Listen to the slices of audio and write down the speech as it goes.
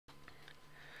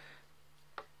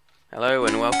Hello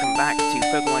and welcome back to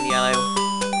Pokémon Yellow.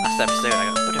 Last episode I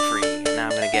got Butterfree, and now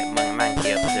I'm going to get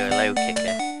Mankey up to a low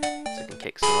kicker, so I can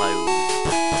kick some lows.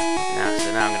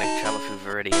 Now I'm going to travel through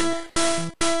Viridian,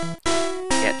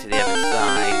 get to the other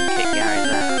side, and kick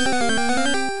Gary's ass.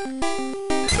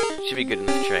 Should be good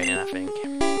enough training, I think.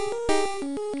 Come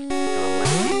on,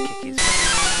 Mankey, kick his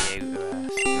fucking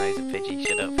ass. No, he's a Pidgey,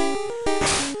 shut up.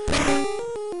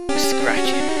 Scratch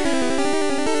him.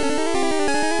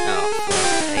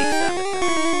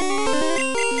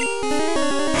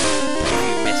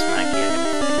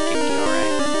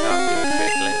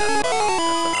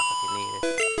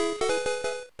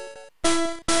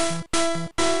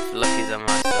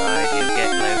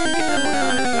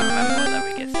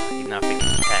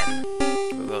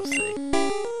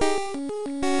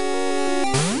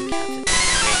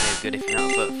 Good if you're not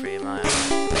a Butterfree in my eyes.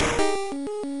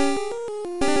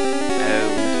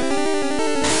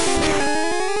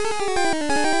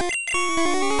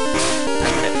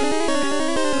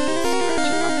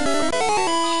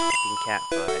 Cat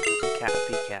fight.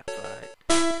 Cat fight.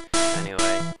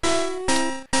 Anyway.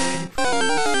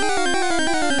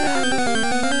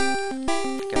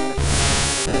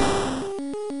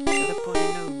 Gotta put your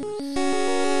nose.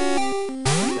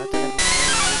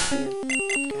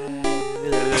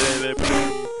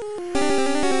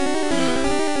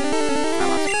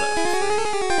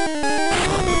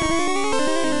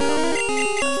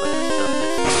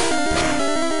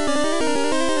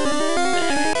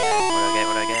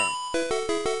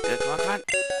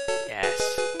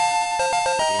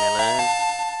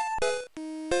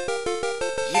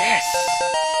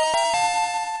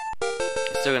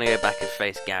 Still gonna go back and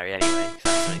face Gary anyway, because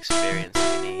that's some experience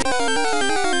we need.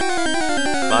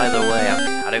 By the way,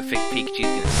 I don't think Pikachu's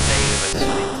gonna stay with us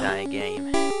for the entire game.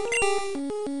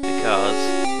 Because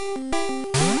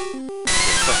he's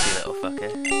a fussy little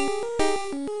fucker.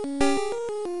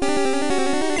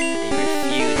 He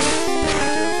refuses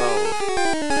to evolve.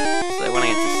 So when I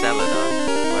get to Celadon,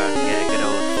 where I can get a good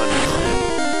old fun stone,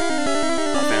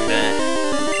 I think I'm gonna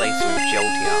replace him with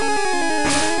Jolteon.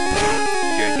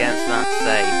 Against that,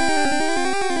 say,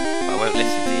 I won't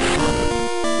listen to you.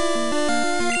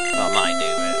 Well, I might do,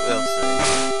 but we'll see.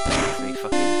 3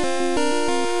 fucking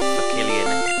fuckillion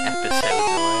episodes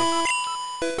away.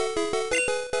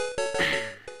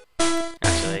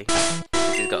 Actually,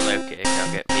 since he's got low kick,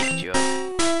 I'll get Pikachu up.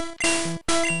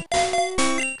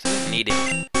 Because I don't need him.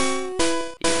 Even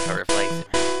if I replace him.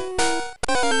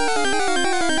 I'm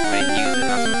going to use him,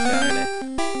 that's what's going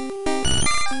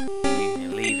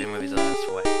to leave him with his ass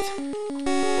wet.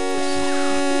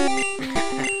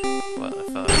 What the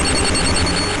fuck?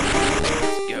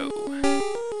 Let's go.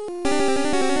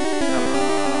 Come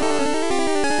on.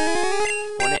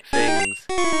 One hit things.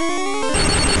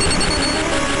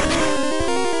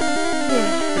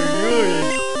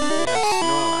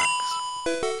 Snorlax.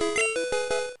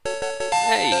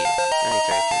 Hey! Only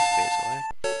creating space away.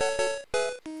 I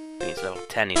think it's level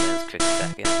 10 he learns quick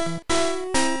attack, isn't it?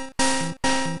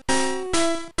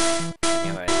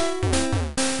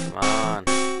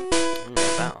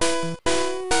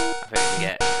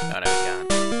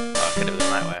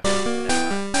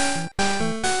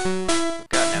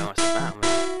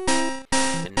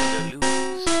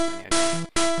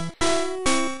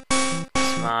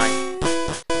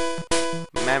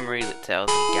 Memory that tells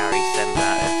me Gary sends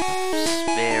out a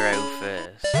Spearow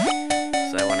first,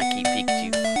 so I want to keep Pikachu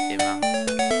in my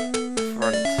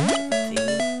front of the team.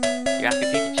 You happy,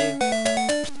 Pikachu?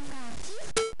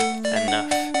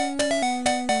 Enough.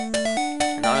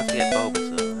 And I'll have to get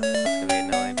Bulbasaur, that's going to be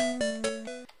annoying.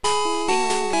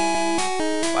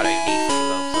 Why don't you need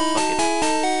fucking Bulbasaur? Fuck it.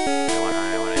 I don't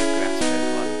want a grass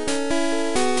Pokemon.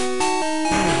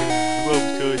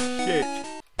 Bulbasaur is shit.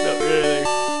 Not really.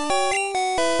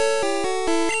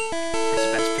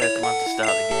 Pokemon to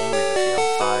start the game with if you're on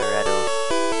fire red or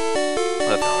if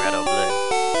you're on red or blue.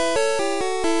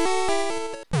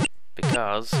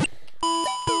 Because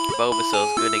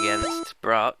Bulbasaur's good against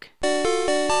Brock,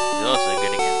 he's also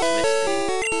good against Misty,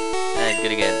 and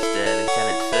good against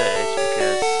Lieutenant Surge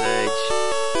because Surge,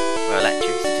 well,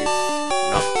 electricity is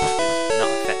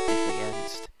not effective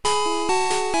against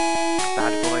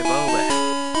Bad Boy Bulba.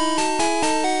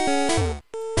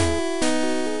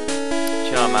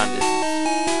 Charmander's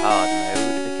hard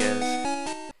mode because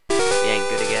he ain't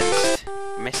good against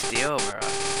Misty or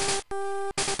Mirage.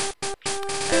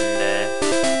 And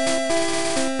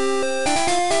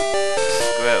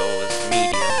Squirtle was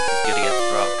medium, he's good against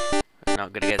Brock, but not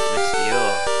good against Misty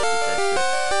or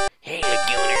Hey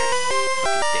Laguna,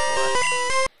 fucking dickwad.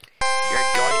 You're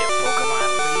going to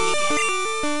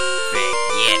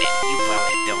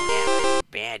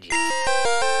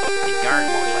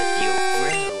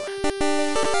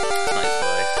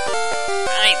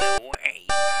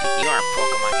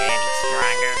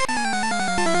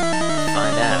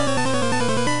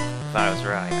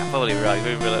Holy rock.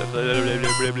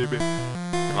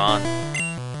 Come on.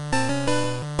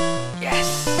 Yes!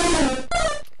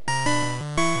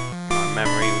 My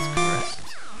memory was correct.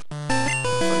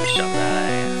 Fucking shot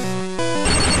that ass.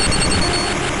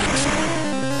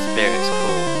 Spirit's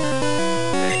cool.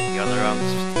 But you're on the wrong.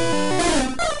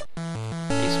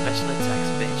 Use special attacks,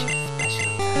 bitch. Special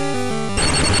attacks.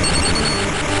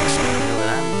 Go with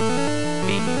that.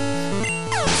 Beans.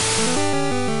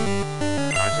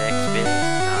 RJ experience.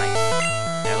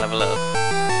 Nice. Now level up.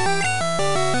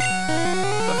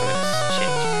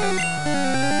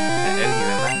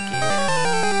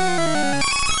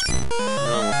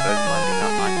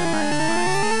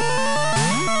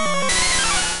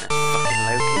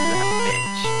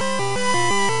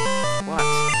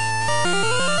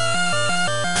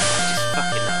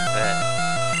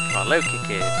 Low kick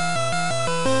it.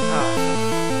 Oh, for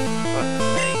fuck's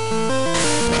sake.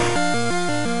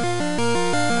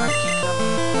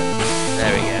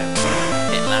 There we go.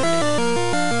 It landed.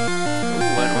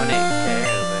 Ooh, I want it. Get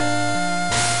over.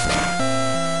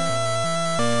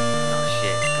 Oh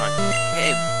shit. Come on. Hit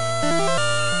him.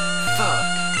 Fuck.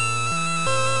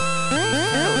 What are you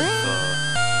going for?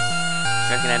 Do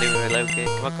you reckon I do a low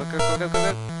kick? Come on, go.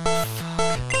 Fuck.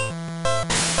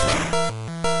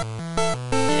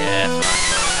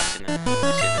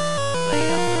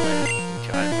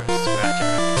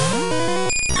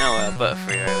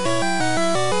 Butterfree around it.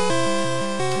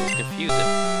 It's confusing.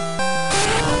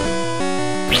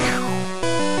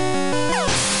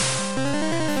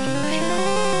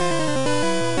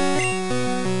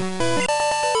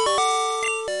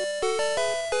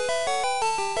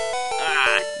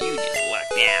 Ah, you just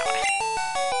lucked out.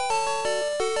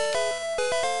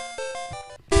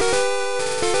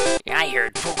 I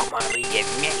heard Pokemon League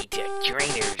have many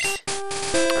trainers.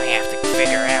 I have to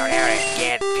figure out how to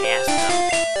get past them.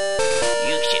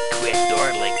 You should quit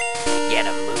dawdling. Get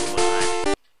a move on.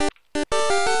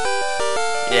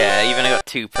 Yeah, even I got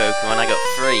 2 Pokemon, I got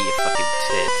 3, you fucking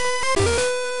tit.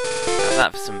 How's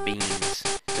that for some beans?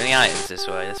 Any items this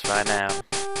way? Let's find out.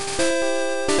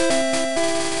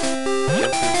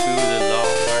 Jumping through the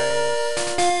long grass.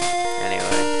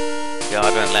 Anyway,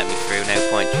 God won't let me through, no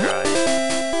point trying.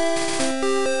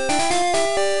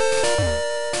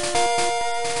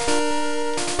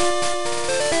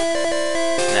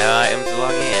 No items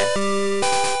along here.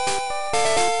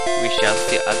 We shall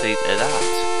see update of that.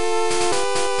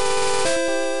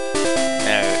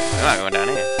 No, we're not going down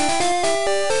here.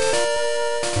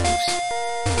 Oops.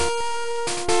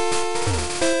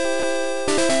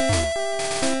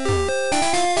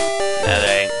 No,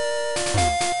 there ain't.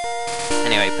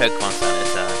 Anyway, Pokemon Center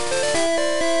time.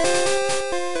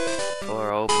 Poor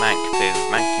old Mankapoo.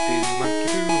 Mankapoo.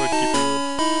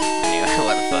 Anyway,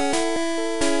 what the fuck?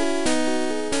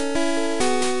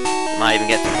 Might even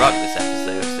get to rock this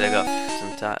episode, so I've got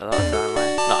some time, a lot of time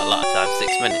left. Not a lot of time,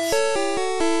 6 minutes.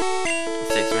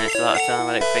 6 minutes a lot of time?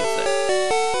 I don't think so.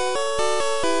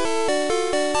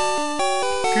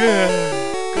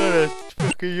 God, that's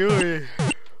fucking yawning.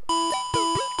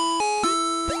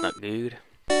 It's not good.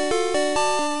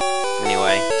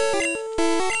 Anyway.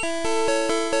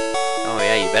 Oh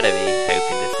yeah, you better be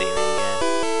hoping to see me again.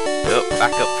 Oh,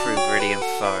 back up through Viridian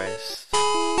Forest.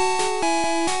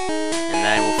 And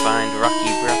then we'll find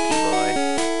Rocky Brocky Boy.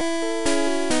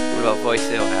 What voice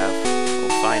he'll have?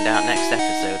 We'll find out next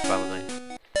episode, probably.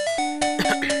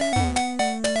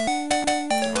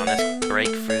 Come on, let's break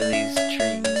through these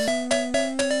trees.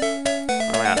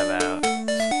 What am I on about?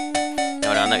 No,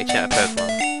 let me check a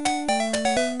Pokemon.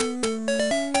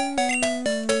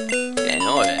 Get in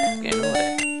order.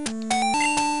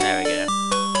 There we go.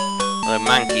 Well,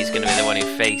 Mankey's gonna be the one who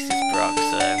faces Brock,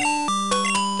 so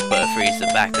Butterfree's the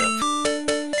backup.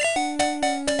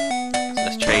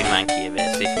 Trade Mankey a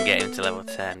bit, see if we can get him to level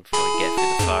 10 before we get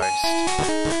through the forest.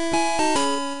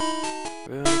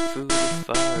 Run through the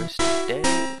forest, Dave.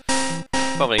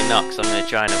 Probably not, because I'm going to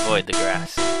try and avoid the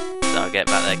grass. So I'll get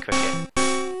back there quicker.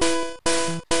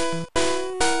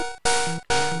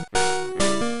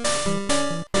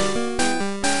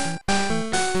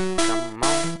 Come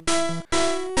on.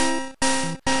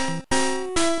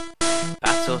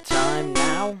 Battle time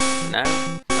now? No?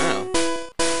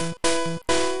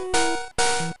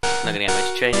 Not gonna get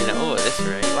much training at all at this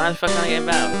rate. Why the fuck can't I get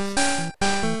battles?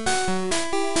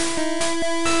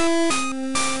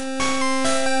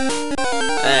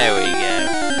 There we go.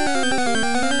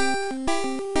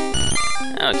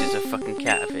 Oh, just a fucking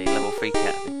Caterpie, level 3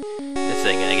 Caterpie. This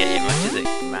ain't gonna get you much, is it,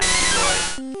 Mankey boy?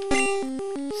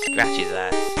 Scratch his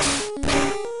ass.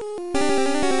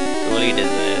 That's all he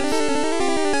deserves.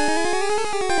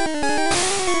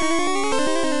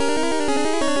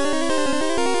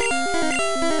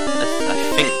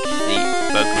 think the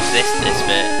bug resists this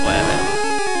bit, whatever.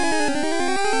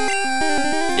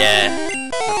 Yeah,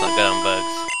 that's not good on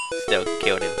bugs. Still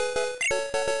killed him.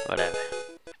 Whatever.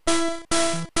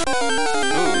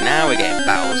 Ooh, now we're getting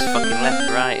battles fucking left,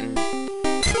 right, and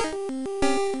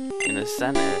in the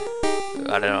centre.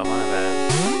 I don't know what I'm on about.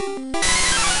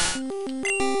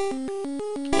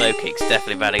 Low kick's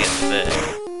definitely bad against the bird.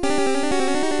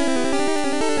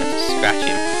 Have to scratch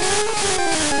him.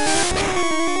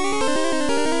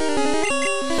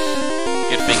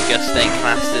 Good thing Gust ain't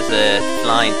classed as a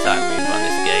flying type move on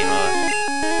this game, or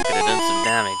could have done some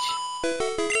damage.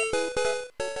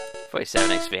 47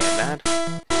 XP ain't bad.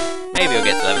 Maybe we'll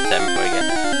get to level 10 before we get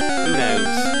there. Who knows?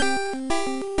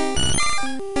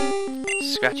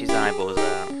 Scratch his eyeballs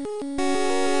out.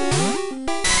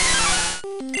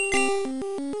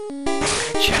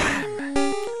 Jam!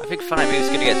 I think Fire Move's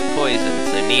gonna get poisoned,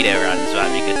 so Nido runs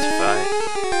might be good to fight.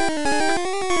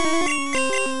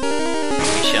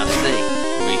 We shall see.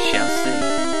 We shall see.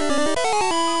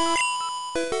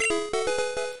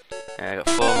 I've got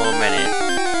 4 more minutes.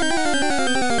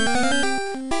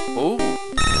 Ooh!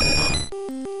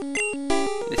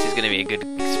 This is gonna be a good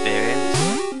experience.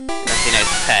 Unless he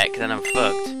knows Peck, then I'm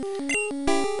fucked.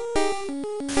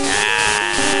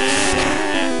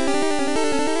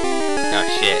 Oh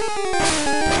shit.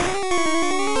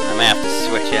 I may have to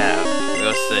switch out.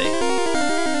 We'll see.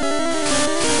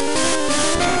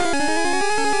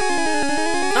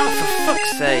 Oh, for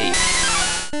fuck's sake!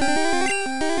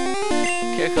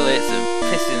 Kirkle hits are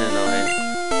pissing annoying.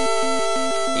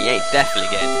 He ain't definitely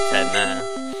getting to 10 now.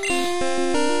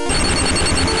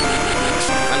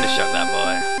 Thundershock that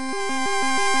boy.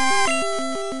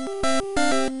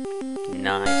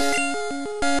 Nice.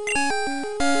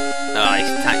 Oh,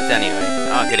 he's attacked anyway.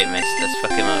 Oh, good, it missed. Let's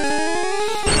fuck him up.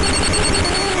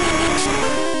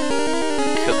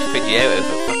 Cooked Pidgeotto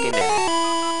for fucking dinner.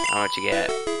 How much you get?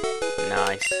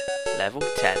 Nice. Level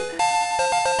 10. Is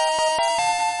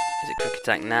it quick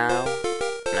attack now?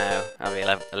 No. I'll be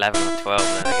 11 or 12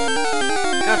 then again.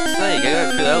 God's sake, I go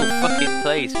through the whole fucking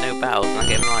place, no battles, and I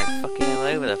get him like fucking all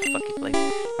over the fucking place.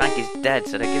 Frank is dead,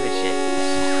 so I don't give a shit.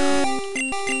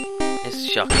 It's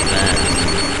shocking, man.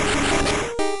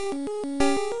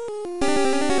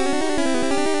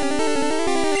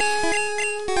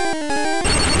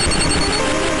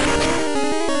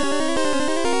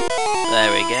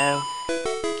 There we go.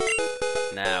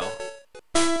 Now,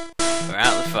 we're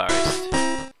out of the forest.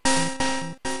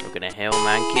 We're gonna heal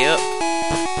Mankey up,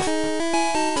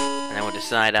 and then we'll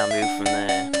decide our move from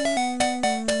there.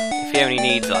 If he only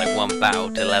needs like 1 battle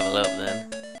to level up, then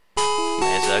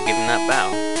may as well give him that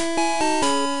battle.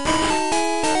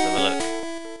 Let's have a look.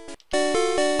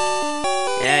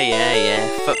 Yeah.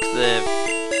 Fuck the,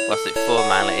 what's it, 4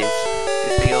 man it is.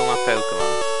 Just be all my Pokemon.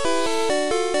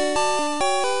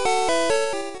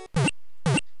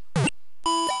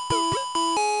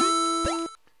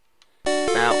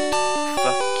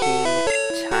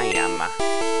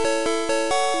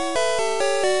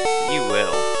 You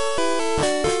will.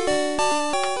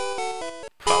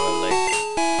 Probably.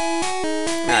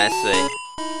 Now, let's see.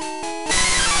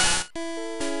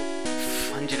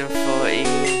 114.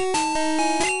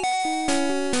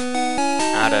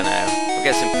 I don't know. We'll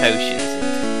get some potions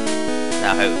and I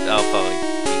hope that'll probably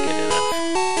be good enough.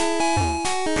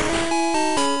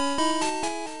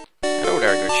 Hello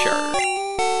there, good sir.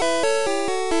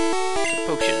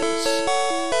 Potions.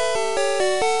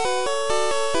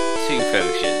 2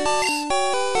 potions.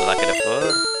 All I can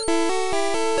afford.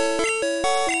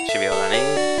 Should be all I need.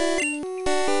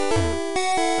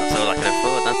 That's all I can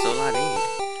afford, that's all I need.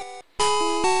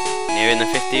 Nearing the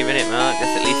 15-minute mark,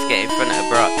 let's at least get in front of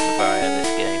Brock before I end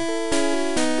this game.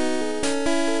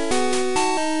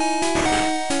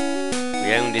 We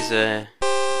owned his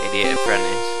idiot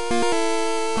apprentice.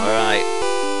 Alright,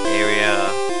 here we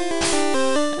are.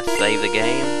 Let's save the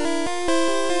game.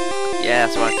 Yeah,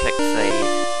 that's why I clicked save.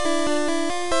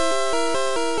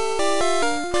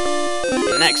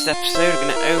 Next episode, we're going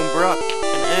to own Brock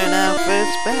and earn our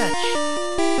first badge.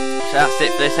 So that's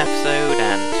it for this episode,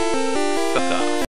 and